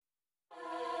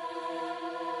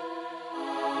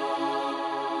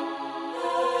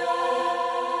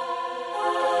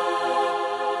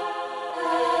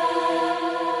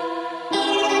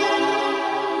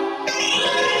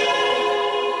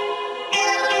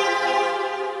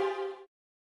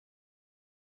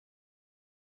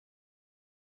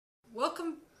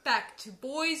back to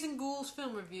Boys and Ghouls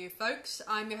Film Review, folks.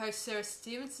 I'm your host, Sarah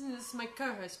Stevenson, and this is my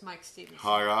co-host, Mike Stevenson.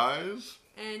 Hi, guys.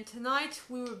 And tonight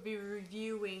we will be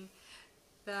reviewing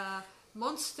the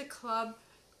Monster Club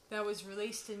that was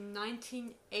released in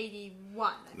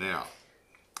 1981. Now,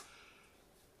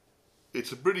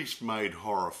 it's a British-made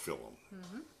horror film.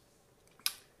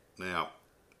 Now,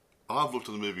 I've looked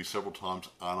at the movie several times,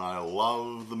 and I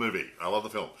love the movie. I love the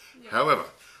film. Yeah. However,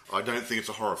 I don't think it's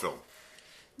a horror film.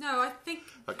 No, I think...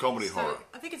 A comedy horror.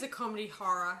 I think it's a comedy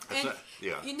horror. That's And it,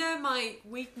 yeah. you know my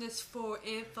weakness for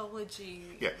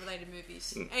anthology-related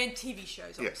movies. And TV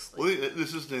shows, obviously. Well,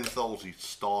 this is an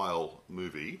anthology-style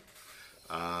movie,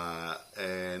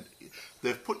 and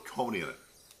they've put comedy in it.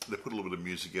 They've put a little bit of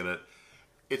music in it.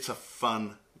 It's a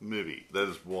fun movie. That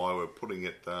is why we're putting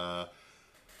it up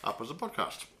as a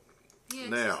podcast. Yes.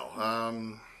 Now,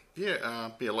 like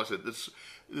I said,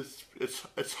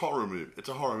 it's horror movie. It's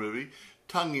a horror movie,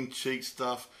 tongue-in-cheek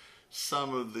stuff.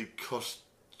 Some of the costumery,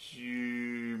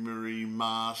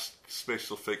 mask,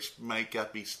 special effects,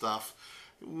 make-uppy stuff.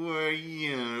 Where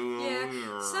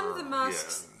some of the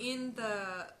masks in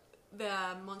the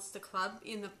Monster Club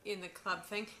in the club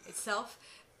thing itself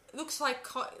looks like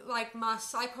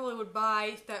masks I probably would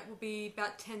buy that would be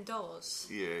about $10.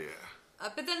 Yeah.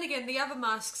 But then again, the other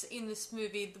masks in this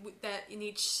movie, that in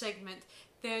each segment,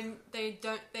 they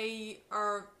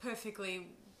are perfectly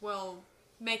well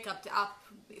make-upped up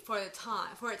for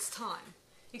its time,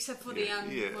 except for the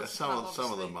Monster Club,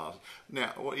 some of the masks.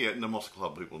 Now, the Monster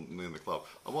Club people in the club.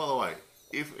 Oh, by the way,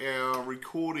 if our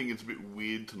recording is a bit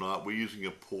weird tonight, we're using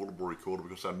a portable recorder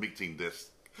because our mixing desk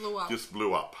just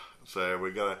blew up. So we're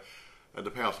gonna, and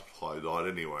the power supply died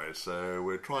anyway. So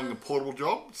we're trying a portable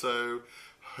job. So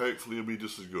hopefully it'll be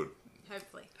just as good.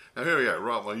 Hopefully. Now here we go.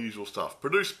 Right, my usual stuff.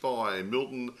 Produced by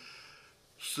Milton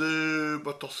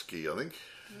Subotovsky, I think.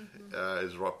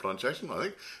 Is the right pronunciation, I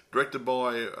think. Directed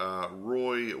by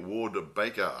Roy Ward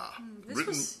Baker.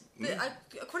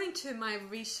 According to my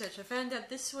research, I found out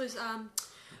this was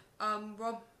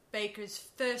Rob Baker's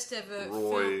first ever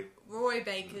Roy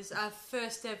Baker's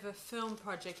first ever film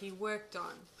project he worked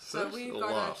on. First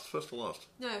or last?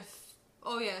 No.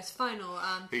 It's final.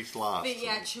 He's last.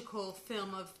 Theatrical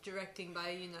film of directing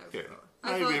by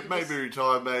Maybe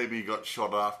retired. Maybe he got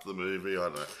shot after the movie. I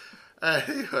don't know.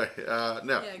 Anyway,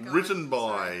 written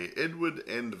by Edward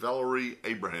and Valerie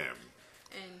Abraham.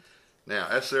 Now,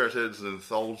 as Sarah said, it's an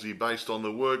anthology based on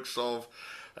the works of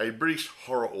a British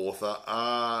horror author,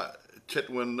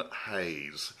 Chetwynd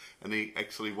Hayes. And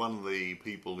one of the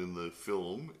people in the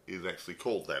film is actually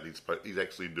called that. He's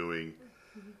actually doing...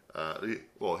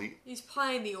 he's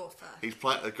playing the author.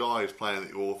 The guy who's playing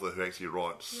the author who actually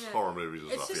writes horror movies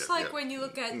and stuff. It's just when you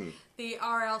look at the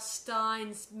R.L.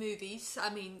 Stein's movies. I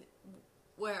mean,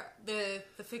 where the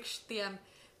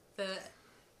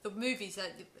movies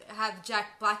that have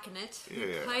Jack Black in it,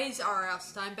 who plays R.L.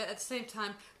 Stein, but at the same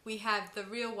time we have the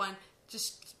real one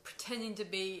just pretending to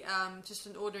be just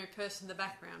an ordinary person in the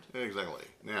background. Yeah, exactly.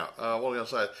 Now, what I'm going to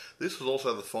say, this was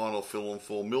also the final film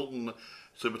for Milton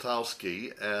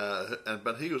Subotovsky,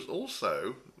 but he was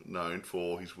also known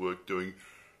for his work doing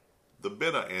the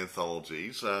better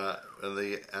anthologies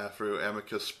through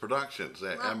Amicus Productions.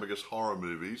 Amicus horror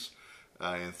movies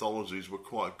anthologies were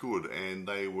quite good, and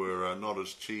they were not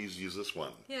as cheesy as this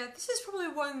one. Yeah, this is probably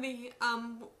one of the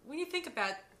when you think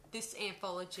about this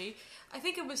anthology, I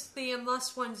think it was the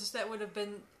last ones that would have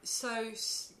been so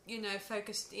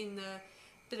focused in the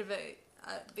bit of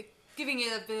giving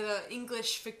it a bit of an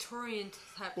English Victorian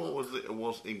type look. It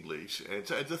was English, and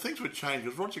so the things would change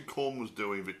because Roger Corman was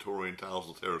doing Victorian Tales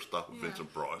of Terror stuff with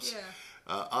Vincent Price. Yeah.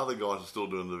 Other guys are still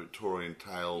doing the Victorian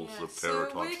Tales of Terror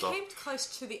type stuff. So when it came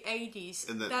close to the 80s,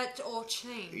 that all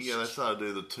changed. Yeah, they started to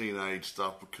do the teenage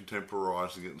stuff,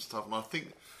 contemporising it and stuff, and I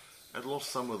think it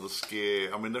lost some of the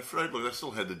scare. I mean, they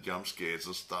still had the jump scares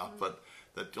and stuff, but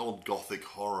that old gothic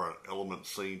horror element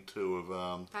seemed to have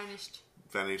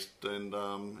vanished, and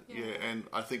and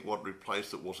I think what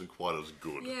replaced it wasn't quite as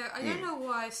good. Yeah, I don't know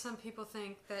why some people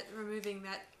think that removing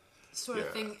that sort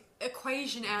of thing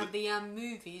equation out of the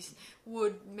movies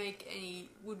would make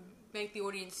the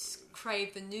audience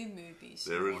crave the new movies.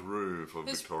 There is room for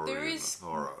Victorian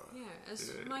horror. Yeah,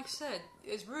 as Mike said,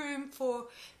 there's room for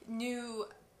new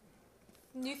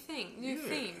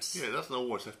themes. Yeah, it doesn't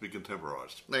always have to be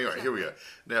contemporised. Anyway, here we go.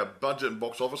 Now, budget and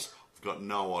box office, I've got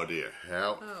no idea.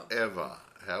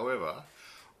 However,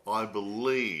 I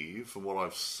believe, from what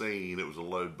I've seen, it was a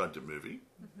low-budget movie.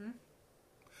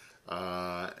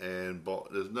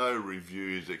 But there's no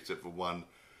reviews except for one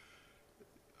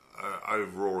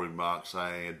overall remark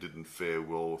saying it didn't fare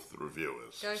well with the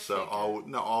reviewers. I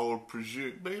would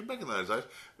presume back in those days,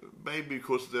 maybe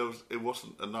because it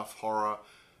wasn't enough horror.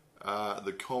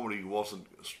 The comedy wasn't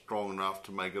strong enough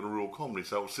to make it a real comedy,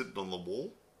 so it was sitting on the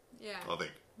wall. Yeah, I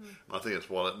think. I think that's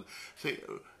why.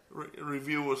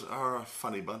 Reviewers are a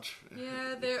funny bunch.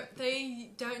 Yeah, they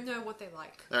don't know what they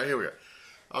like. Now, here we go.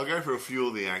 I'll go for a few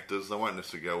of the actors. I won't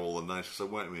necessarily go all the names because I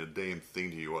won't mean a damn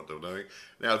thing to you what they're doing.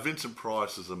 Now, Vincent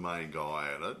Price is the main guy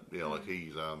in it. Yeah, like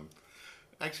he's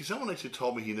actually someone actually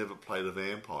told me he never played a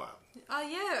vampire. Oh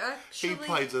yeah, actually he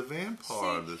plays a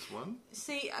vampire in this one.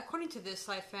 See, according to this,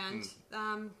 I found.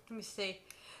 Let me see.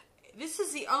 This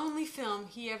is the only film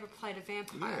he ever played a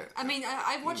vampire. Yeah. I mean,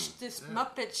 I watched this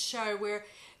Muppets show where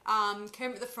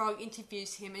Kermit the Frog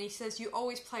interviews him, and he says, "You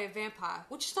always play a vampire,"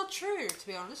 which is not true, to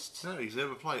be honest. No, he's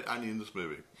never played only in this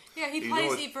movie. Yeah, he's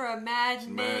plays either a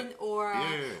madman or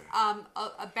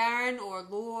a baron or a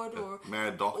lord or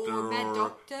mad doctor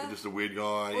or just a weird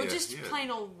guy or just plain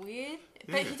old weird.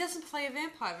 But he doesn't play a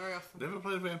vampire very often. Never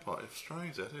played a vampire. It's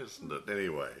strange, that isn't it?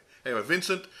 Anyway,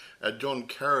 Vincent, John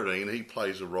Carradine, he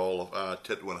plays the role of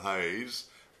Chetwynd Hayes,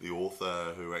 the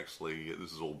author who actually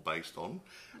this is all based on.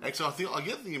 Actually, I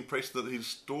get the impression that his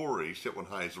stories, Chetwynd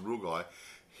Hayes, the real guy,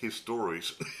 his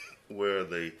stories were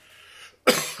the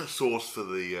source for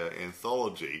the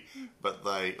anthology, but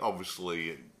they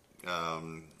obviously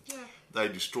they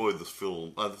destroyed the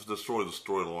film, destroyed the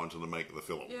storylines in the making of the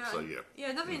film. Yeah. So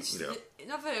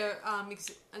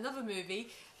another movie.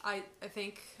 I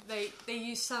think they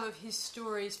used some of his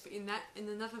stories in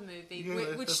another movie,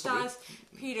 which stars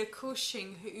Peter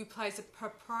Cushing, who plays a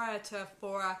proprietor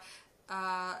for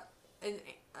a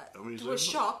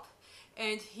shop.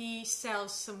 And he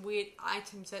sells some weird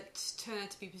items that turn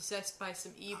out to be possessed by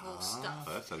some evil stuff.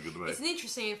 That sounds good to me. It's an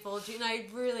interesting anthology, and I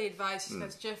really advise you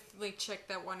guys definitely check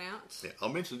that one out. Yeah, I'll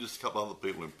mention just a couple other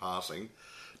people in passing.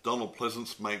 Donald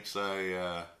Pleasance makes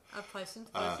a Pleasant.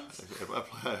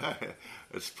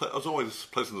 It's always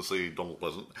pleasant to see Donald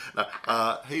Pleasant.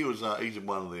 He's in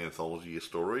one of the anthology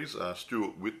stories.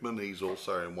 Stuart Whitman, he's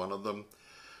also in one of them.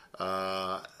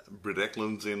 Britt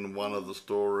Eklund's in one of the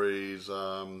stories.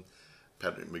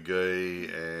 Patrick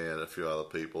McGee and a few other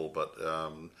people, but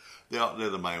they're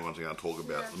the main ones I'm going to talk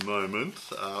about at the moment.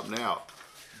 Now,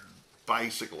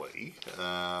 basically,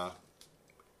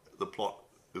 the plot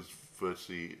is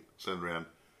firstly centered around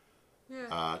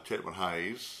Chetwynd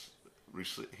Hayes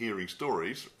hearing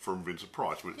stories from Vincent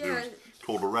Price, which is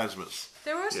called Erasmus.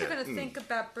 They're also going to think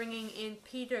about bringing in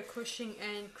Peter Cushing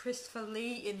and Christopher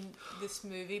Lee in this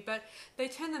movie, but they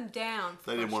turned them down.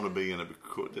 They didn't want to be in it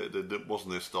because it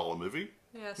wasn't their style of movie.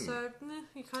 Yeah, so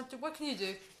you can't do. What can you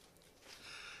do?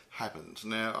 Happens.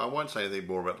 Now, I won't say anything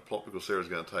more about the plot because Sarah's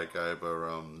going to take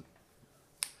over.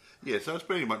 So it's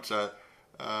pretty much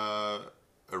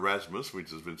Erasmus,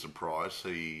 which is Vincent Price.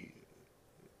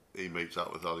 He meets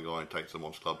up with the other guy and takes them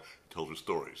on his club, tells him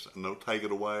stories. And they'll take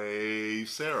it away,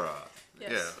 Sarah.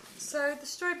 Yes. Yeah. So the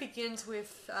story begins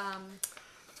with,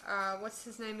 what's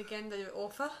his name again, the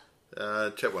author?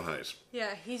 Chetwynd Hayes.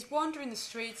 Yeah, he's wandering the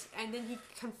streets and then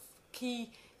he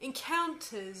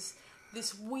encounters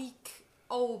this weak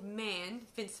old man,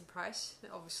 Vincent Price,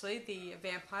 obviously, the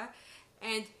vampire,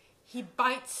 and he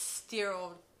bites dear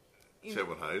old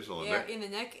Chetwynd Hayes on the neck. In the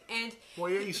neck. And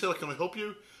he said, "Can I help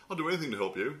you? I'll do anything to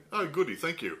help you." "Oh, goody,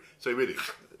 thank you." So he did.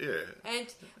 Yeah.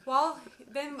 And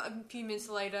then a few minutes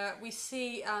later, we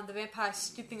see the vampire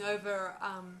stooping over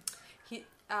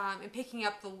and picking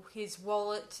up his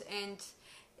wallet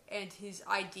and his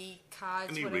ID cards.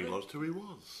 And he realised who he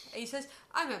was. He says,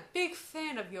 "I'm a big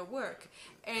fan of your work,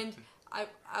 and I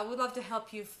would love to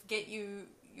help you get you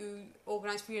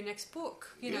organised for your next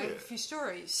book. A few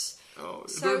stories." Oh,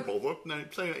 very bothered. No,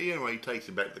 so he takes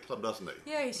him back to the club, doesn't he?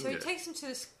 Yeah, so he takes him to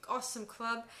this awesome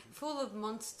club full of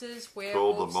monsters,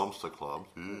 werewolves. Called the Monster Club.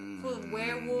 Full of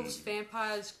werewolves,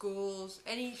 vampires, ghouls,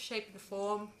 any shape and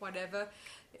form, whatever.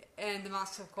 And the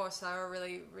masks, of course, are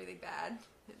really, really bad.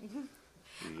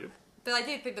 Yep. But I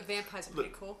did think the vampires were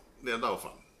pretty cool. Yeah, they were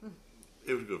fun.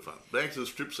 It was good fun. The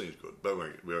strip scene's good, but we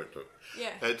won't talk.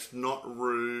 Yeah. It's not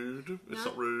rude. It's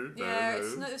not rude. Yeah,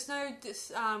 no. It's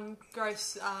no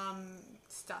gross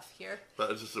stuff here. But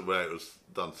it's just the way it was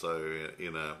done, so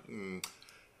in a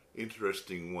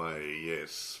interesting way,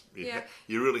 yes.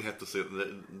 You really have to see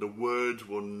it. The words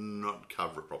will not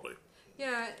cover it properly.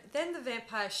 Yeah, then the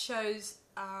vampire shows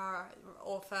our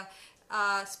author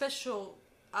special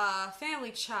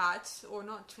family chart, or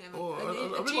not family,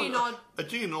 a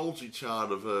genealogy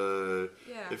chart of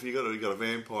if you got a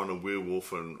vampire and a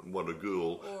werewolf and a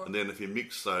ghoul, and then if you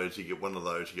mix those, you get one of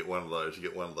those, you get one of those, you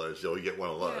get one of those, or you get one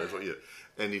of those,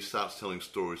 and he starts telling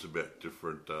stories about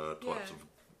different types of.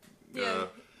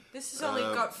 This has only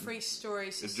got 3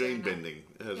 stories. Gene bending.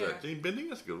 How's that? Gene bending?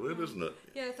 That's a good word, isn't it?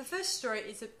 Yeah, the first story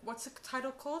is what's the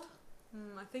title called?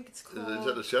 I think it's called. Is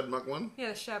that the Shabmuk one? Yeah,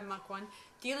 the Shabmuk one,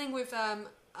 dealing with a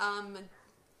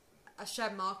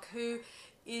Shabmuk who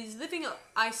is living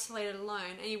isolated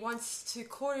alone, and he wants to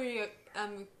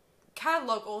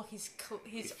catalog all his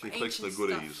collects the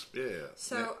goodies. Stuff. Yeah.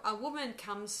 So a woman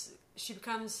comes. She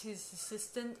becomes his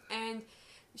assistant, and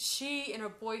she and her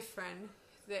boyfriend.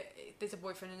 There's a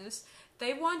boyfriend in this.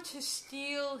 They want to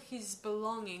steal his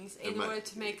belongings in order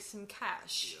to make some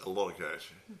cash. A lot of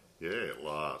cash. Yeah,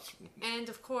 lots. And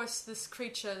of course, this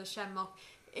creature, the Shabmuk,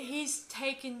 he's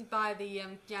taken by the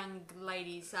young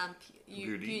ladies,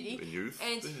 Beauty and Youth,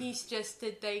 and he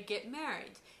suggested they get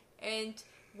married. And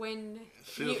when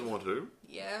she doesn't want to,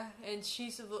 and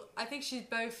I think she's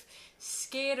both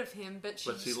scared of him, but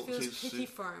she feels pity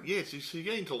for him. Yes, she's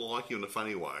getting to like him in a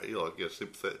funny way, like a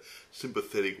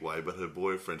sympathetic way, but her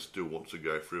boyfriend still wants to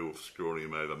go through with screwing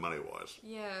him over money wise.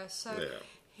 Yeah, so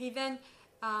he then.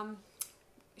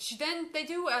 They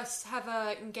do have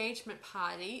an engagement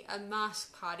party, a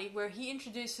mask party, where he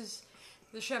introduces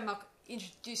the Shabmuk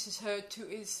introduces her to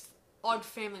his odd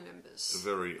family members.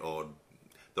 Very odd.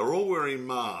 They're all wearing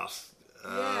masks.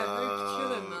 Very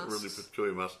peculiar masks. Really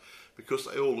peculiar masks, because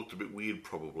they all looked a bit weird,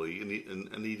 probably, and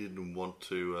he didn't want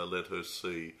to let her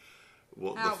see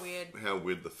how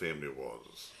weird the family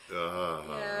was.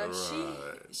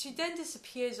 She then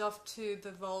disappears off to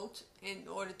the vault in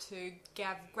order to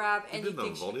grab anything. He didn't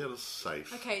have a vault, he had a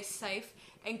safe. Okay, safe,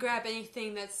 and grab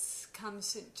anything that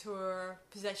comes into her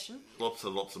possession. Lots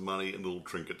and lots of money and little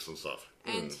trinkets and stuff.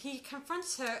 And he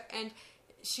confronts her, and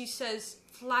she says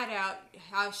flat out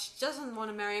how she doesn't want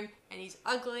to marry him, and he's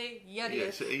ugly, yada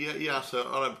yada. So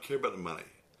I don't care about the money.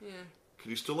 Yeah.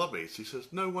 Can you still love me? She says,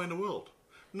 no way in the world.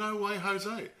 No way,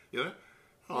 Jose. You know?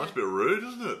 Oh, that's a bit rude,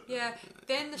 isn't it? Yeah.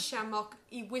 Then the Shabmuk,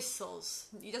 he whistles.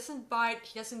 He doesn't bite,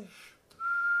 he doesn't...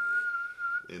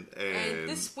 And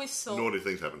this whistle... Naughty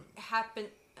things happen.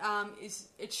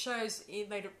 It shows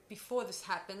later, before this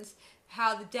happens,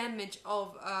 how the damage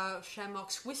of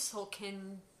Shabmuk's whistle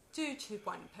can do to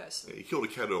one person. Yeah, he killed a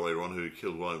cat earlier on who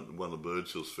killed one of the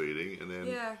birds he was feeding, and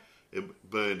then it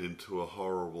burned into a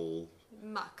horrible...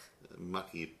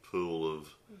 mucky pool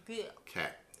of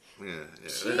cat. Yeah.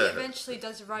 She eventually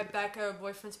does arrive back at her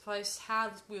boyfriend's place.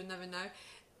 How, we'll never know.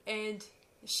 And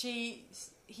he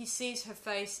sees her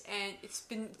face, and it's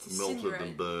been melted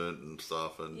and burnt and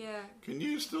stuff. And can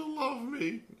you still love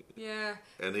me? Yeah.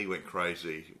 And he went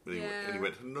crazy. And he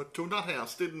went to a nut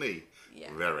house, didn't he?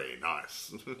 Yeah. Very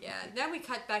nice. Yeah. Now we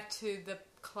cut back to the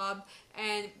club,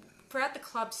 and throughout the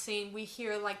club scene, we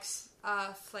hear about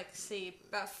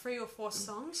 3 or 4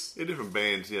 songs. Yeah, different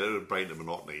bands, to break the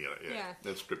monotony. Yeah.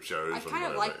 That's script shows. I kind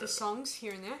of like the songs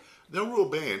here and there. They're real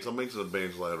bands. I'll mention the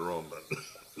bands later on,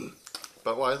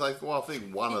 but I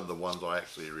think one of the ones I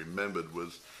actually remembered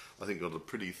was, the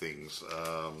Pretty Things.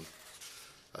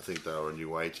 I think they were a new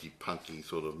agey, punky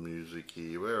sort of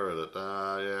music-y. Where are it?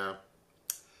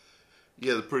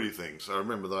 Yeah, the Pretty Things. I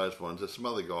remember those ones. There's some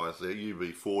other guys there.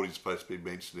 UB40 is supposed to be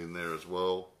mentioned in there as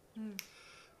well.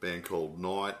 Band called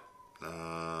Night.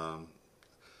 And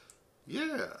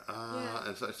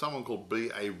so someone called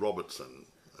B.A. Robertson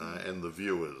and the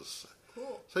Viewers.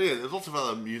 Cool. So there's lots of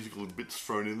other musical bits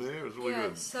thrown in there. It's really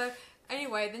good. So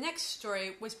anyway, the next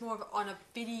story was more on a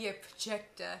video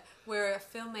projector where a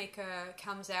filmmaker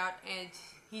comes out, and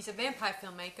he's a vampire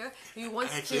filmmaker who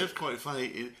wants Actually, that's quite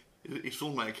funny. His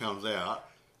filmmaker comes out,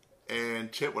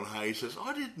 and Chetwynd Hayes says,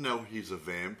 I didn't know he's a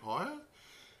vampire.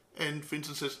 And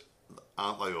Vincent says,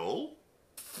 aren't they all?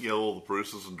 All the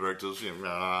producers and directors, you're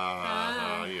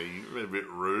a bit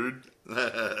rude.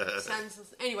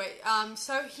 Anyway,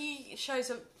 so he shows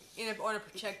up on a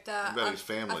projector about his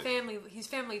family. His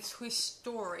family's twist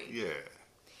story. Yeah.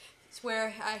 It's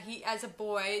where he, as a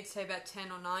boy, I'd say about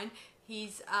 10 or 9,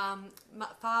 his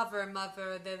father and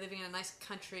mother, they're living in a nice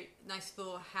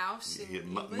little house in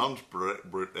England. Mum's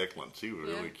Britt Eklund. She was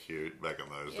really cute back in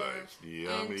those days.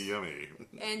 Yummy.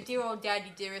 And dear old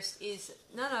Daddy Dearest is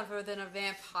none other than a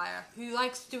vampire who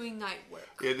likes doing night work.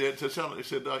 Yeah, it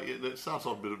starts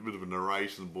off a bit of a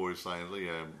narration, the boy saying,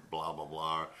 blah, blah,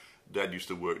 blah. Dad used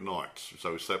to work nights,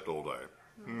 so he slept all day.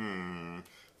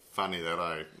 Funny that,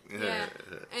 eh? Yeah.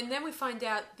 And then we find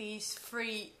out these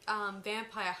 3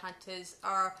 vampire hunters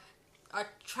are are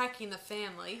tracking the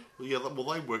family. Well, yeah,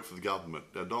 well, they work for the government.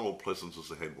 Donald Pleasance is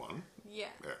the head one. Yeah.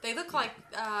 They look like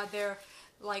they're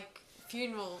like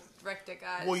funeral director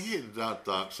guys. Well, yeah,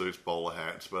 dark suits, bowler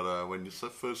hats, but when you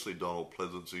first see Donald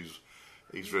Pleasance,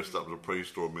 he's dressed up as a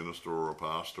priest or a minister or a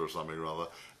pastor or something or other,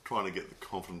 trying to get the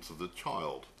confidence of the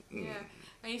child. Yeah.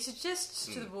 And he suggests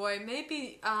to the boy,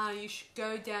 maybe you should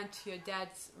go down to your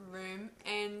dad's room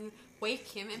and wake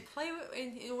him and play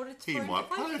in order to. He might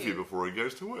play with you before he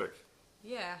goes to work.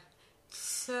 Yeah.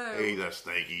 So he's a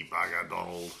sneaky bugger,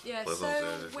 Donald. Yeah. So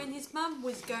when his mum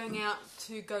was going out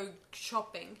to go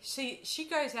shopping, she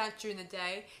goes out during the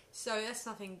day, so that's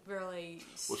nothing really.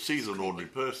 Well, she's an ordinary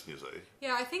person, you see.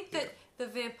 Yeah, I think that the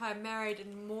vampire married a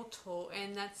mortal,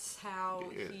 and that's how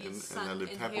his son and they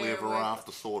lived happily ever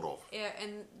after, sort of. Yeah,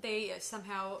 and they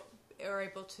somehow are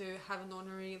able to have an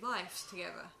ordinary life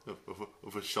together.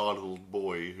 Of a shy little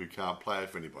boy who can't play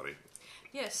with anybody.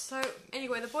 Yes, so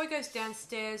anyway, the boy goes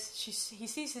downstairs. He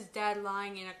sees his dad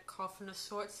lying in a coffin of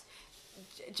sorts,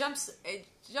 jumps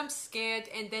scared,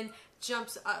 and then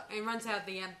jumps up and runs out of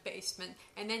the basement.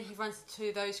 And then he runs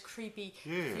to those creepy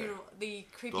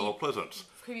Donald Pleasance,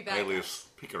 creepy bad alias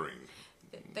Pickering.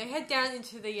 They head down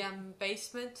into the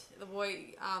basement. The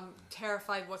boy,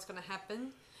 terrified what's going to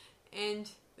happen, and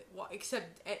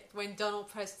except when Donald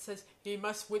Pleasance says he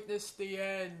must witness the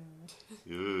end.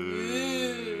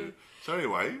 So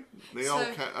anyway, they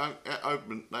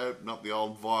open up the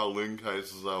old violin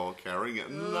cases they were carrying,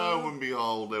 and lo and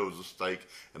behold, there was a stake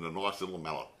and a nice little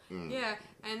mallet. Yeah,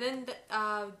 and then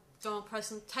Donald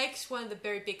Pleasance takes one of the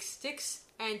very big sticks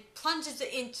and plunges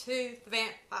it into the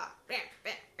vampire.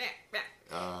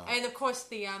 And of course,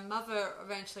 the mother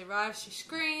eventually arrives. She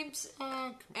screams,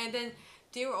 and then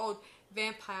dear old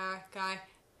vampire guy,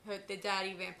 the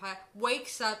daddy vampire,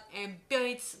 wakes up and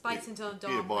bites into Donald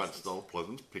Pleasance. Yeah, bites Donald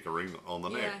Pleasance, Pickering on the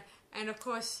neck. Yeah, and of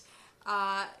course,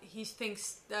 he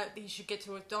thinks that he should get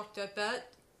to a doctor,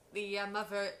 but the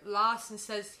mother laughs and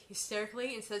says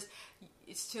hysterically, and says,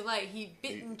 "It's too late. He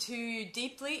bitten too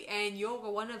deeply, and you're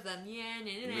one of them."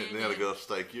 Now they got to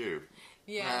stake you.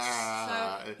 Yes.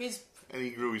 So and he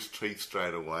grew his teeth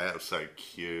straight away. That was so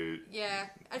cute. Yeah.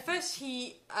 At first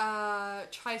he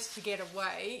tries to get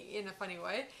away in a funny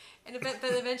way, but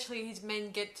eventually his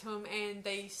men get to him and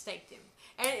they staked him.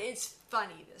 And it's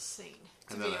funny, this scene,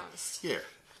 to be honest. Yeah.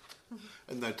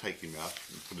 And they take him out,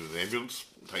 put him in an ambulance,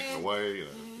 take him away. You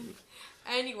know.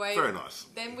 Anyway, very nice.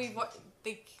 Then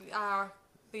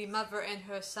the mother and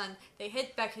her son, they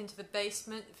head back into the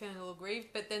basement, feeling a little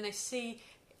grieved, but then they see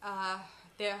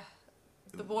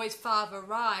the boy's father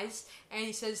rise, and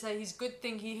he says that he's good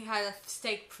thing he had a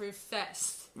steak-proof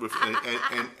vest.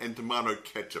 And tomato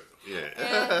ketchup,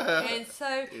 And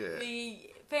so the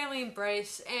family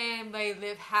embrace, and they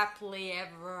live happily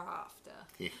ever after.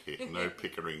 No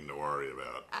Pickering to worry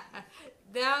about.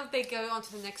 Now they go on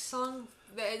to the next song,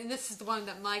 and this is the one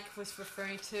that Mike was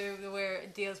referring to, where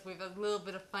it deals with a little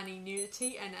bit of funny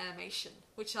nudity and animation,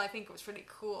 which I think was really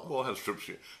cool. Well, it has strip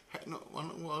shoot.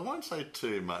 Well, I won't say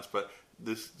too much, but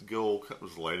this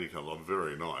lady comes on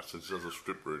very nice. It's just a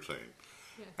strip routine.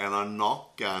 Yeah. And I'm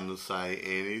not going to say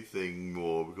anything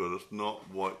more because it's not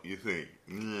what you think.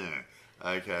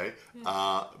 Okay?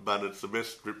 Yeah. But it's the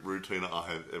best strip routine I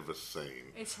have ever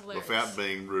seen. It's hilarious. Without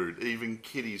being rude. Even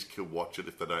kiddies can watch it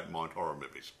if they don't mind horror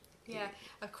movies. Yeah.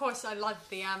 Of course, I love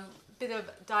the bit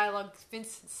of dialogue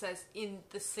Vincent says in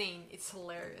the scene. It's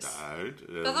hilarious.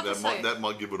 No, that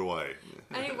might give it away.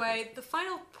 Anyway, the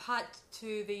final part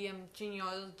to the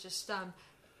genealogist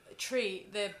tree,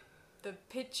 the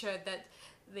picture that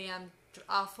the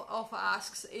author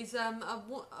asks is a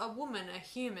woman, a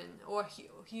human, or a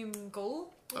human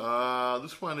ghoul.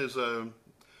 This one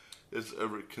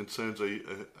concerns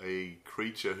a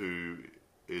creature who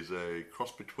is a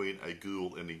cross between a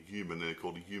ghoul and a human, and they're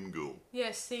called a human ghoul.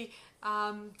 Yes, see,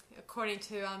 according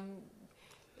to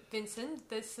Vincent,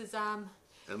 this is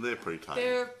and they're pretty tame.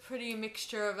 They're a pretty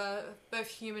mixture of both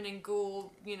human and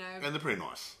ghoul, you know. And they're pretty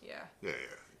nice. Yeah.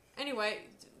 Anyway,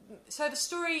 so the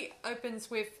story opens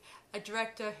with a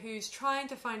director who's trying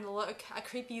to find a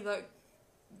creepy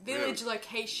village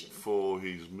location for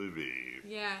his movie.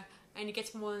 Yeah, and he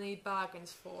gets more than he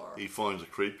bargains for. He finds the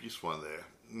creepiest one there.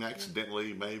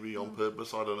 Accidentally, maybe on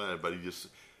purpose, I don't know. But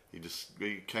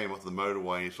he came off the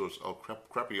motorway and he saw this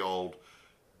crappy old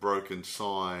broken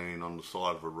sign on the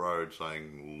side of a road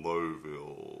saying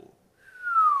Lowville.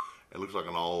 It looks like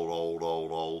an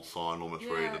old sign, almost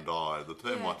ready to die. The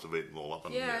termites have eaten all up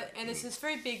in there. And there's this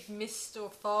very big mist or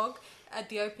fog at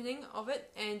the opening of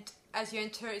it, and as you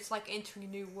enter, it's like entering a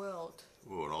new world.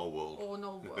 Or an old world. Or an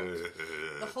old world.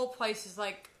 The whole place is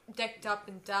like decked up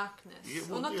in darkness. Yeah,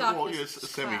 well, not darkness.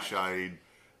 darkness. Well, yes, semi-shade.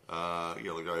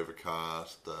 Like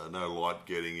overcast. No light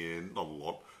getting in. Not a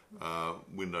lot.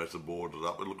 Windows are boarded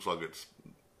up. It looks like it's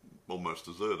almost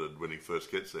deserted when he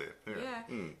first gets there. Yeah.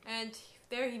 And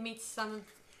there he meets some of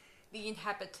the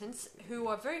inhabitants who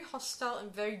are very hostile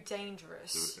and very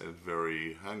dangerous. And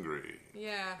very hungry.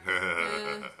 Yeah.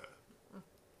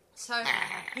 So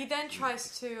he then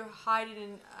tries to hide it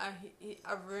in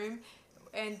a room,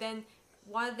 and then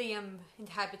one of the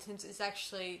inhabitants is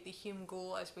actually the human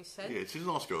ghoul, as we said. Yeah, she's a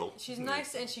nice girl. She's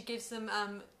nice, and she gives them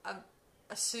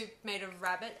a soup made of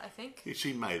rabbit, I think. Yeah,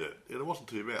 she made it. It wasn't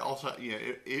too bad. Also, yeah,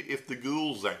 if the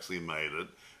ghouls actually made it,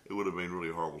 it would have been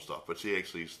really horrible stuff. But she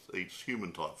actually eats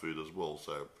human type food as well,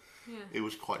 so it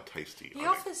was quite tasty.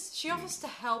 She offers to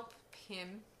help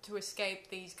him to escape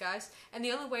these guys, and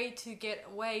the only way to get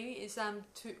away is the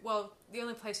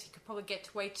only place he could probably get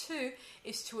away to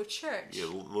is to a church. Yeah, a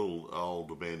little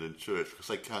old abandoned church, because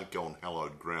they can't go on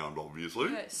hallowed ground,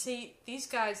 obviously. Yeah, see, these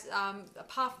guys,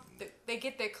 they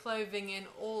get their clothing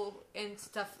and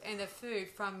stuff and their food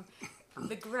from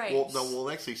the graves. Well,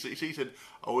 actually, she said,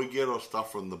 we get our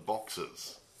stuff from the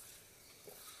boxes.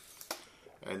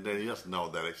 And then he doesn't know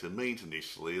what that actually means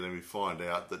initially, and then we find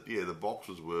out that the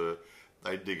boxes were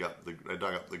they dug up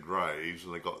the graves,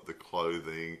 and they got the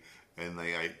clothing, and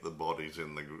they ate the bodies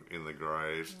in the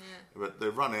graves. Yeah. But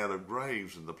they've run out of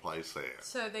graves in the place there.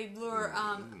 So they lure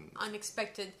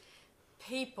unexpected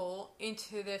people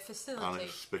into their facility.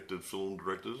 Unexpected film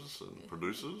directors and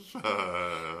producers.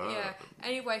 Yeah.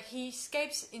 Anyway, he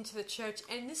escapes into the church,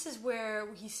 and this is where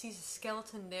he sees a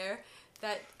skeleton there.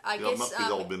 That I guess must be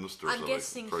the old minister. I'm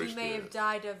guessing he may have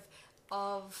died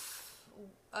of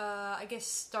I guess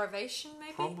starvation,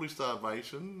 maybe. Probably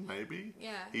starvation, maybe.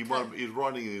 Yeah. He's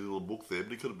writing in his little book there,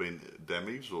 but he could have been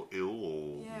damaged or ill,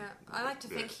 or. Yeah, I like to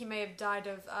think he may have died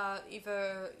of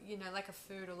either like a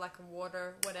food or like a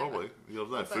water, whatever. Probably. There's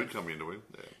no food coming into him.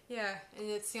 Yeah. Yeah, and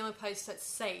it's the only place that's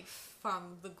safe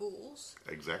from the ghouls.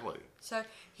 Exactly. So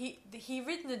he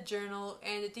written a journal,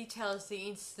 and it details the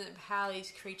incident of how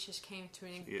these creatures came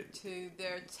to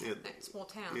their small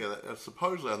town. Yeah,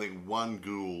 supposedly I think one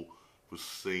ghoul was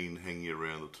seen hanging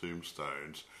around the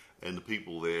tombstones, and the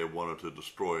people there wanted to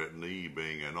destroy it, and he,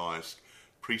 being a nice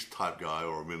priest-type guy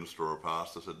or a minister or a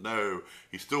pastor, said, no,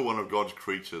 he's still one of God's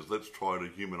creatures, let's try to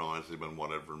humanize him and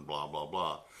whatever, and blah, blah,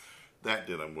 blah. That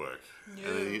didn't work. No.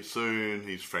 And then soon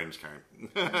his friends came.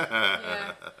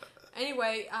 Yeah.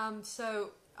 Anyway,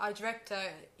 so our director,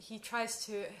 he tries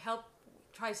to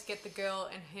get the girl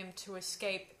and him to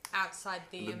escape outside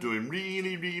the... They're doing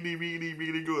really, really, really,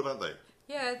 really good, aren't they?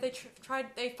 Yeah,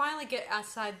 they finally get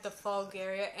outside the fog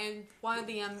area, and one of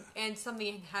the and some of the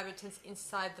inhabitants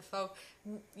inside the fog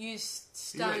use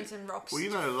stones and rocks. Well,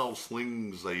 those old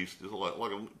slings they used to like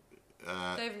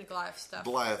David and Goliath stuff.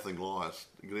 Goliath and Goliath,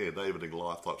 David and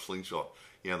Goliath type slingshot.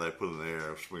 Yeah, they put it in the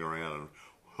air, swing around, and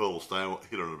hurl a stone,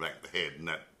 hit her in the back of the head, and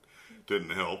that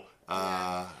didn't help.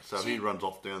 So he runs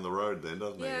off down the road then,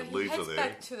 doesn't he? Yeah, and leaves heads her there.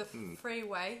 back to the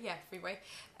freeway,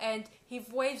 and he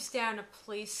waves down a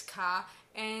police car,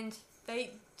 and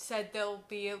they said they'll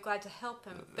be glad to help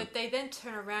him. But they then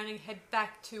turn around and head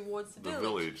back towards the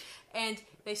village. And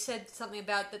they said something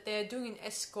about that they're doing an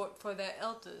escort for their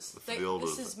elders.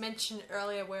 This is mentioned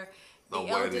earlier where the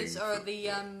elders are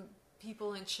the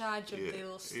people in charge of the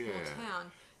little small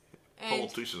town. And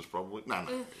politicians probably. No.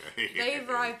 They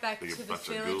arrive back to the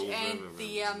village, and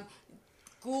the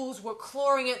ghouls were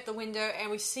clawing at the window, and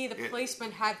we see the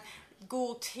policemen have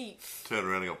ghoul teeth. Turn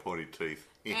around and got pointy teeth.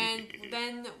 And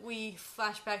then we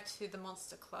flash back to the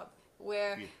Monster Club,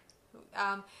 where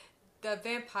the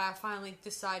vampire finally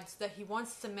decides that he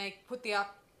wants to put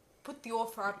the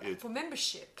offer up for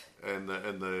membership. And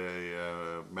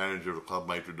the manager of the club,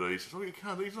 Maitre D, says, "Oh, you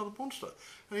can't. He's not a monster."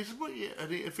 And he says, "Well, yeah."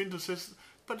 And Finta says,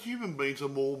 "But human beings are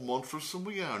more monstrous than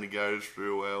we are." And he goes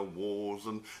through our wars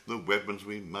and the weapons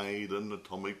we made and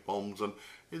atomic bombs, and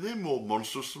they're more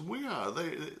monstrous than we are.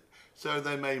 So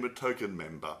they made him a token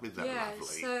member. Isn't that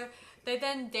lovely? So they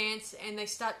then dance and they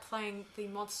start playing the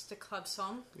Monster Club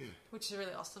song, which is a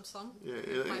really awesome song. Yeah,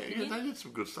 they did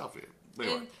some good stuff here.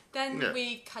 Anyway, and then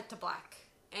we cut to black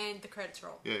and the credits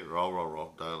roll. Yeah,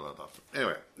 roll.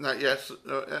 Anyway,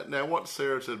 now what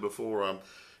Sarah said before,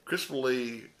 Christopher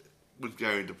Lee was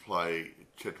going to play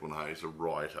Chetwynd Hayes, a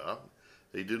writer.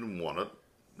 He didn't want it.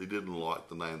 He didn't like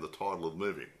the name, the title of the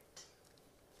movie.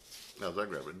 How's that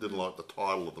grab? He didn't like the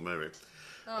title of the movie.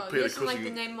 Oh, he doesn't like the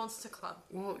name Monster Club.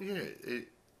 Well, yeah.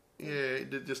 Yeah, he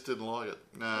just didn't like it.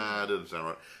 Nah, it didn't sound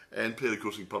right. And Peter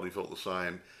Cushing probably felt the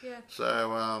same. Yeah.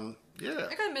 So, yeah.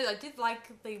 I gotta admit, I did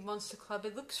like the Monster Club.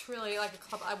 It looks really like a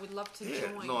club I would love to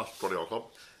join. Nice, pretty old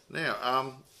club.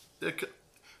 Now, there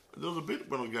was a bit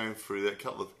when I was going through that, a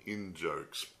couple of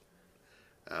in-jokes.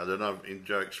 There are no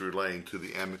in-jokes relating to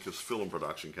the Amicus Film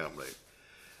Production Company.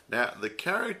 Now, the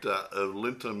character of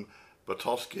Linton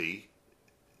Botowski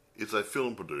is a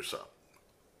film producer.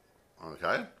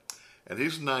 Okay? And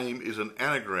his name is an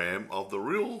anagram of the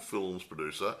real film's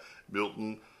producer,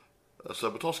 Milton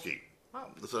Subotovsky. Wow.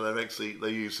 So they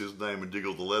use his name and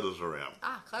jiggle the letters around.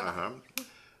 Ah, clever.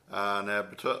 Now,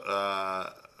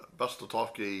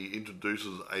 Botowski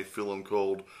introduces a film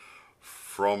called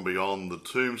From Beyond the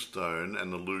Tombstone,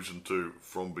 an allusion to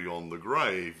From Beyond the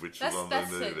Grave, which is on the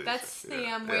movie. That's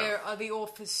where the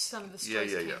authors, some of the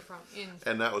stories came from.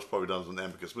 And that was probably done as an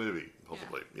Amicus movie,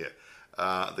 possibly. Yeah.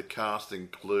 The cast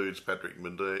includes Patrick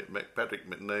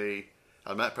McGee,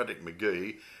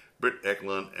 Britt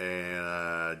Eklund,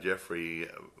 and Jeffrey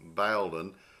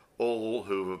Balden, all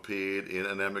who have appeared in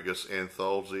an Amicus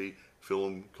anthology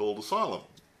film called Asylum.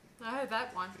 I heard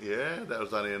that one. Yeah, that was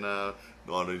done in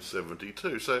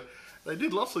 1972. So they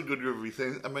did lots of good groovy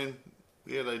things. I mean,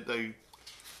 yeah, they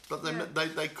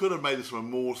could have made this one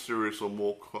more serious or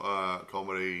more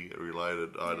comedy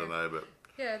related. I don't know, but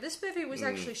yeah, this movie was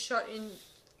actually shot in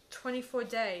 24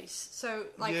 days, so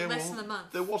less than a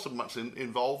month. There wasn't much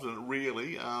involved in it,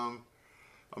 really. I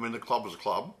mean, the club was a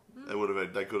club.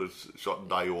 They could have shot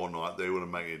day or night. They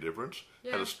wouldn't make any difference.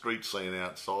 Yeah. Had a street scene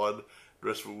outside. The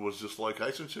rest of it was just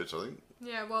location shoots, I think.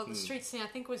 Yeah, well, the street scene I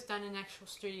think was done in actual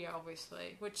studio,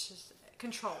 obviously, which is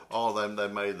controlled. Oh, they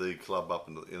made the club up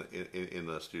in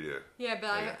the studio. Yeah, but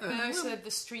I also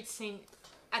the street scene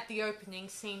at the opening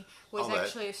scene was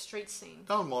actually a street scene.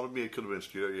 Oh, it could have been a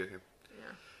studio. Yeah.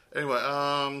 Anyway,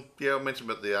 I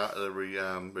mentioned about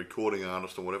the recording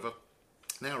artist or whatever.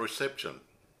 Now, reception.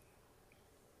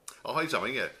 I'll tell you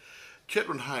something, yeah.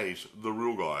 Chetron Hayes, the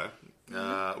real guy,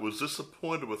 was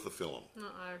disappointed with the film.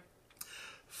 Uh-oh.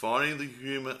 Finding the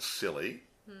humour silly,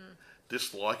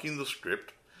 disliking the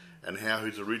script, and how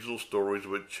his original stories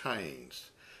were changed.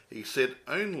 He said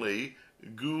only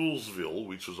Goulsville,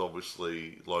 which was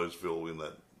obviously Lowesville in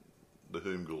the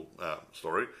Whomgool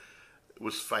story,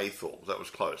 was faithful. That was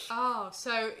close. Oh,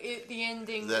 so the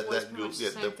ending was pretty much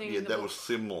the same thing in the book. Was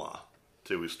similar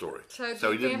to his story. So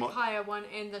the vampire one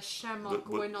and the Shamrock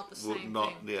were not the same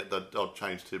thing. Yeah, they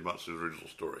changed too much to the original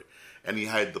story. And he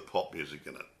had the pop music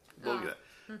in it. Well,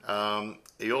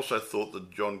 he also thought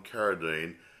that John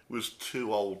Carradine was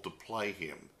too old to play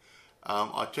him.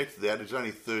 I checked it out. He's only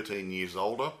 13 years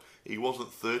older. He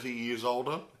wasn't 30 years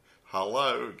older.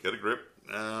 Hello, get a grip.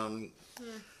 And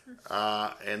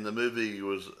the movie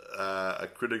was a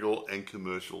critical and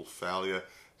commercial failure.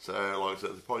 So, like I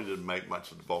said, it probably didn't make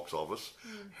much at the box office.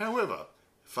 However,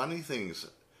 funny things,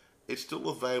 it's still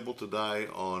available today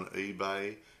on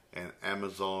eBay and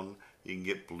Amazon. You can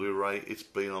get Blu-ray. It's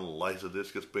been on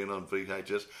Laserdisc. It's been on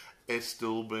VHS. It's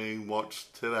still being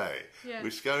watched today. Yeah.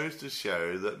 Which goes to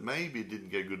show that maybe it didn't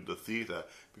get good at the theatre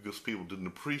because people didn't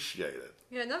appreciate it.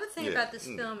 Yeah, another thing about this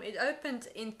film, it opened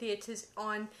in theatres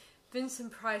on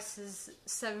Vincent Price's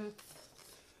 70th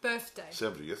birthday.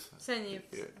 70th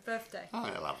birthday. Oh,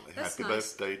 yeah, lovely. That's Happy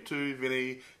nice. birthday to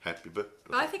Vinny. Happy birthday.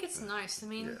 But I think it's nice. I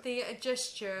mean, the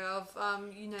gesture of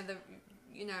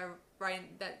writing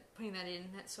that, putting that in,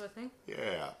 that sort of thing.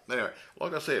 Yeah. Anyway,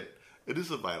 like I said, it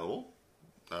is available.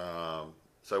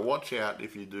 So watch out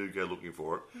if you do go looking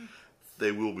for it.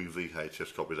 There will be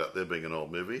VHS copies out there, being an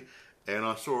old movie. And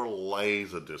I saw a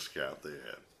Laserdisc out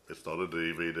there. It's not a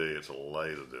DVD, it's a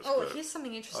Laserdisc. Oh, here's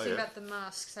something interesting about the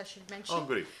masks I should mention. Oh,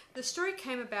 goody. The story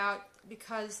came about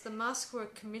because the masks were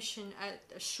commissioned at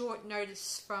a short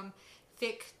notice from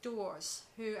Vic Dawes,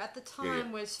 who at the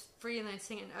time was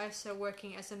freelancing and also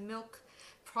working as a milk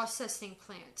processing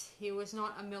plant. He was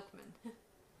not a milkman.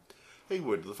 He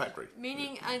would, the factory.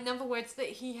 Meaning, in other words, that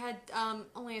he had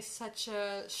only such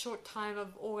a short time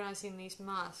of organising these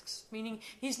masks. Meaning,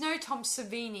 he's no Tom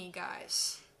Savini,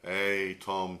 guys. Hey,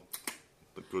 Tom,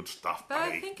 the good stuff, But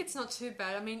I think it's not too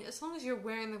bad. I mean, as long as you're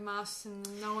wearing the masks and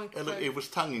no one can... It was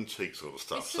tongue-in-cheek sort of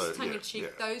stuff. It's just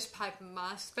tongue-in-cheek, those type of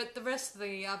masks. But the rest of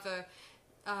the other...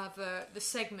 the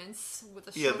segments with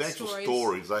the short the actual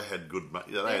stories they had good.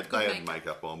 They had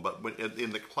makeup on, but in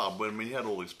the club when you had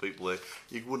all these people there,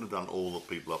 you wouldn't have done all the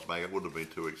people up makeup. It would have been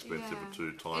too expensive and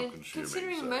too time consuming.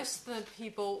 Considering most of the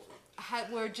people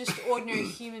were just ordinary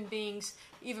human beings,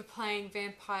 either playing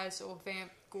vampires or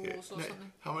ghouls or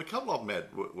something. I mean, a couple of them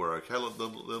were okay. Like the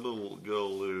little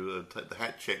girl who, the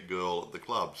hat check girl at the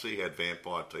club, she had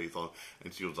vampire teeth on,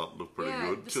 and she looked pretty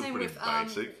good. She was pretty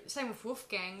basic. Same with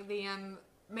Wolfgang, the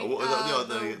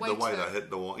way they hit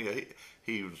the wine. Yeah,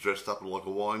 he was dressed up like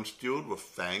a wine steward with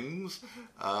fangs,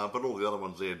 but all the other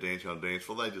ones there dancing on the dance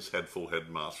floor, they just had full head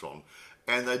masks on,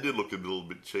 and they did look a little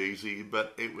bit cheesy,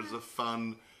 but it was a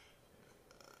fun.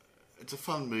 It's a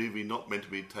fun movie, not meant to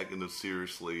be taken as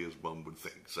seriously as one would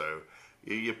think. So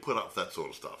you put up that sort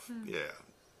of stuff. Yeah.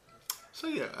 So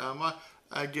yeah,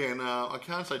 I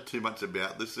can't say too much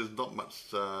about this. There's not much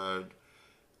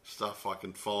stuff I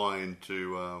can find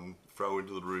to throw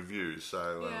into the review.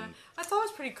 So I thought it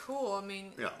was pretty cool. I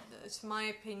mean, it's my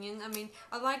opinion. I mean,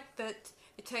 I like that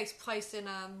it takes place in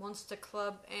a monster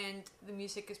club, and the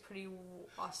music is pretty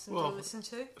awesome to listen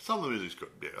to. Some of the music's good.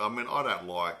 Yeah, I mean, I don't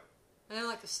like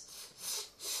this.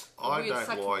 I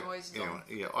don't like.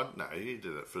 No, he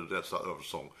did it for that sort of a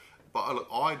song. But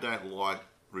I don't like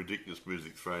ridiculous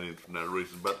music thrown in for no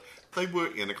reason. But they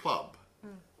work in a club,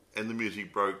 and the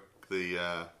music broke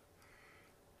up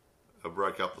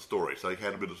the story. So they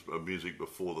had a bit of music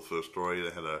before the first story.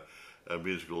 They had a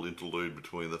musical interlude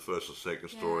between the first and second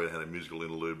story. They had a musical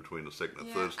interlude between the second and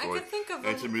third story.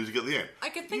 And some music at the end. I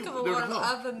could think of a lot of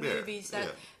other movies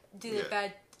that did a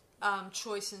bad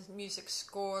choice in music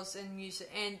scores and music,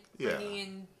 and bringing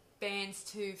in bands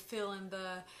to fill in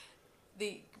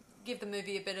give the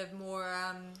movie a bit of more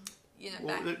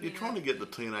you're trying to get the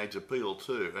teenage appeal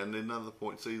too. And another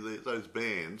point, see those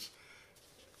bands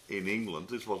in England,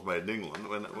 this was made in England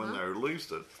when they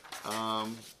released it,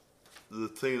 the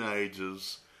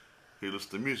teenagers who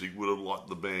listened to music would have liked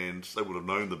the bands, they would have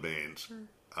known the bands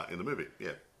in the movie.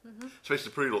 Especially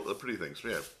the pretty things.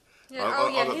 I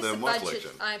got here's the budget.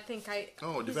 Collection. I think I.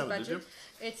 Oh, you found it, did you?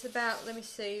 It's about, let me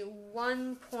see,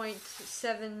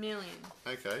 1.7 million.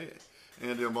 Okay.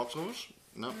 And your box office?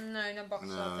 No. No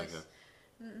box office. Okay.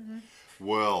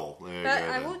 Well, there you go. But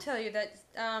I will tell you that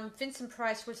Vincent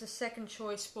Price was the second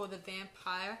choice for the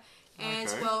vampire, and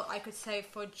as well, I could say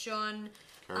for John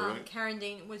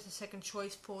Carradine was the second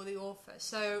choice for the author.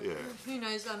 So who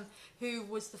knows who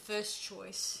was the first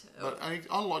choice? But I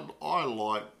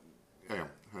like. Hang on,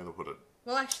 how do I put it?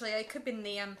 Well, actually, it could have been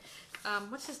the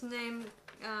what's his name?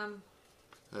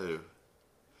 Who?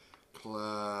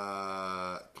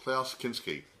 Klaus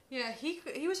Kinski. Yeah,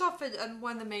 he was offered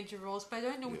one of the major roles, but I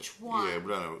don't know which one. Yeah,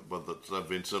 we don't know whether it's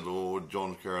Vincent or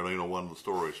John Carradine or one of the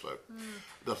stories. So it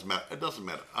doesn't matter. It doesn't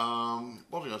matter. What I'm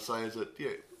going to say is that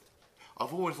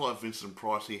I've always liked Vincent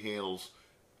Price. He handles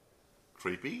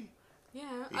creepy.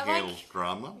 Yeah, he handles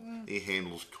drama. He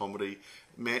handles comedy.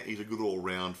 Man, he's a good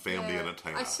all-round family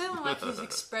entertainer. I certainly like his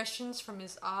expressions from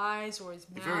his eyes or his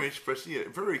mouth. Very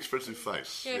expressive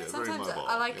face. Yeah, sometimes very mobile.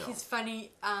 I like his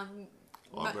funny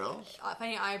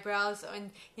eyebrows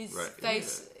and his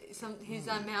face, his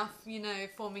mouth,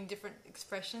 forming different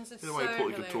expressions. It's so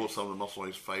hilarious. He could taught some of the muscle on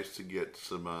his face to get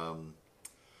some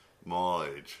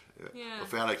mileage. Yeah.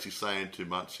 Without actually saying too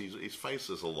much, his face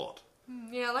is a lot.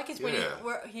 Yeah, I like it when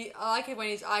I like it when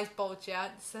his eyes bulge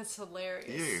out. That's hilarious.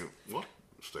 Yeah, what?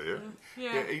 Stare.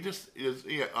 He just is.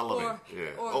 Yeah, I love him.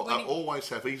 Yeah, I always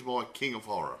have. He's my king of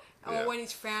horror. Or when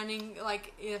he's frowning,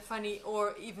 like funny,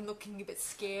 or even looking a bit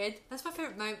scared. That's my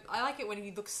favorite moment. I like it when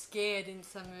he looks scared in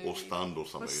some movies. Or stunned or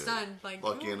something. Or stunned, like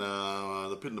in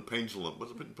the Pit and the Pendulum.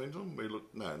 Was it Pit and the Pendulum?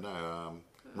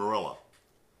 Morella.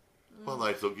 One of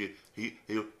those. Look, he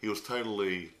was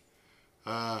totally.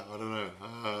 I don't know.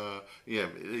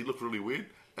 He looked really weird.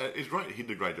 He's great. He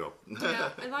did a great job.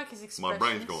 Yeah, I like his expressions. My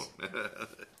brain's gone.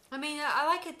 I mean, I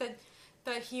like it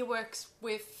that he works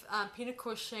with Peter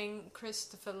Cushing,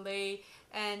 Christopher Lee,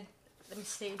 and let me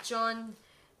see, John,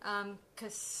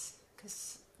 what's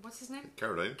his name?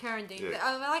 Carradine. Yeah.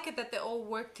 I like it that they all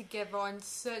work together on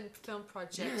certain film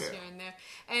projects here and there.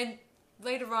 And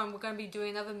later on, we're going to be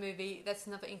doing another movie. That's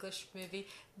another English movie,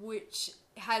 which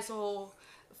has all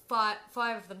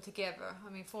five of them together.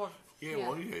 I mean, four.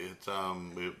 It's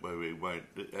we won't.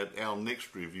 Our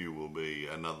next review will be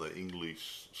another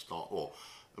English star or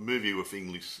a movie with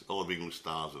a lot of English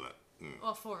stars in it.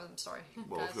 Oh, four of them. Sorry,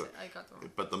 well, I got the wrong.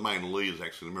 But the main lead is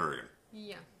actually American.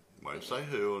 Yeah. Won't say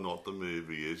who or not the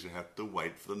movie is. You have to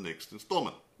wait for the next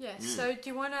instalment. Yeah. So, do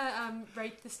you want to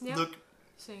rate this now? Look,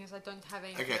 seeing as I don't have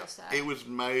anything else to add. It was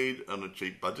made on a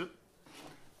cheap budget,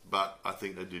 but I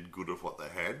think they did good with what they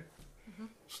had.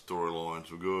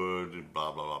 storylines were good,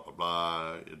 blah blah blah blah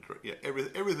blah. Yeah,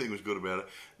 everything was good about it.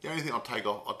 The only thing I'll take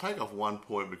off one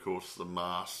point because the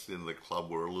masks in the club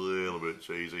were a little bit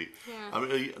cheesy. Yeah. I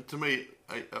mean, to me,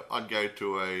 I'd go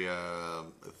to a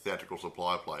theatrical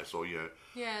supply place or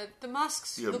Yeah, the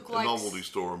masks look like a novelty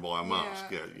store and buy a mask.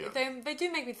 Yeah. They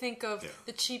do make me think of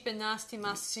the cheap and nasty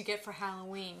masks you get for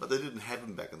Halloween. But they didn't have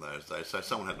them back in those days, so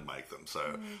someone had to make them. So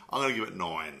I'm going to give it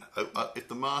 9. If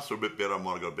the masks were a bit better, I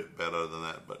might have got a bit better than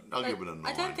that, but I'll give it a 9.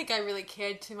 I don't think I really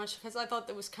cared too much because I thought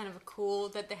that was kind of cool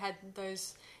that they had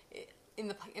those in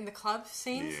the club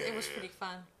scenes. Yeah. It was pretty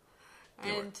fun.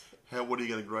 Anyway, And what are you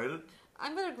going to grade it?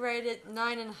 I'm going to grade it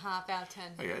 9.5 out of 10.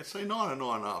 Okay, so 9 and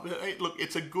 9.5. Hey, look,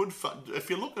 it's a good fun.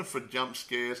 If you're looking for jump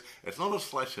scares, it's not a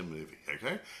slasher movie.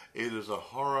 Okay, it is a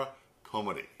horror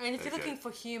comedy. And if you're looking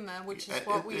for humour, which is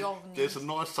what we all need, there's a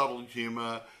nice subtle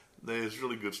humour. There's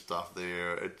really good stuff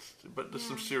there. But there's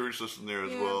some seriousness in there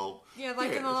as well. Yeah,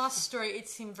 like in the last story, it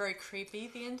seemed very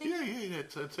creepy. The ending.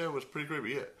 It was pretty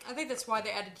creepy. Yeah. I think that's why they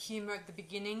added humour at the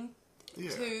beginning.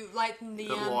 To lighten the...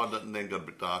 lighten it and then got a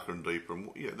bit darker and deeper and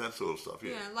that sort of stuff,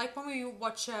 Yeah, like when we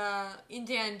watch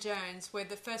Indiana Jones, where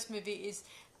the first movie is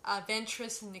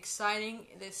adventurous and exciting,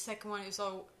 the second one is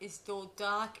all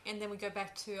dark, and then we go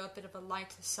back to a bit of a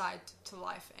lighter side to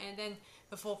life, and then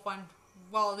the fourth one,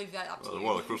 well, I'll leave that up to you.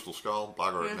 Well, the Crystal Skull,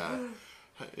 bugger it, no.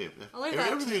 I'll leave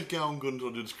that Everything's going good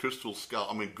until it's Crystal Skull.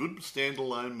 I mean, good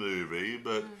standalone movie,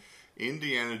 but...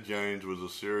 Indiana Jones was a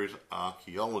serious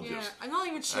archaeologist. Yeah, I'm not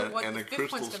even sure what the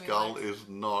fifth one's going to be like. Crystal Skull is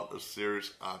not a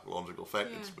serious archaeological fact.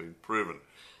 It's been proven.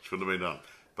 Shouldn't have been done.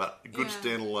 But a good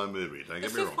standalone movie, don't get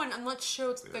me wrong. The fifth one, I'm not sure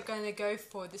what they're going to go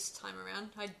for this time around.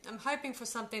 I'm hoping for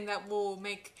something that will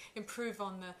improve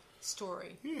on the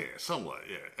story. Yeah, somewhat,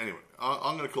 yeah. Anyway,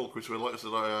 I'm going to call Chris. Like I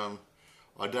said,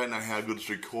 I don't know how good this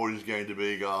recording is going to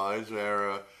be, guys.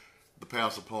 The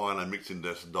power supply and our mixing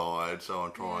desk died, so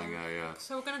I'm trying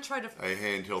So we're going to try to... a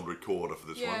handheld recorder for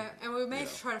this one. Yeah, and we may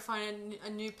try to find a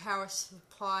new power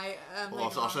supply.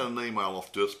 Well, I sent an email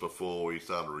off just before we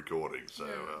started recording, so...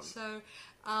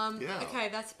 Okay,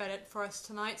 that's about it for us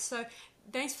tonight. So,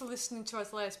 thanks for listening to our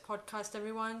latest podcast,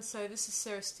 everyone. So, this is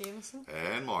Sarah Stevenson.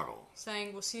 And Michael.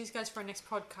 Saying we'll see you guys for our next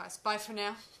podcast. Bye for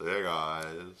now. See you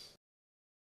guys.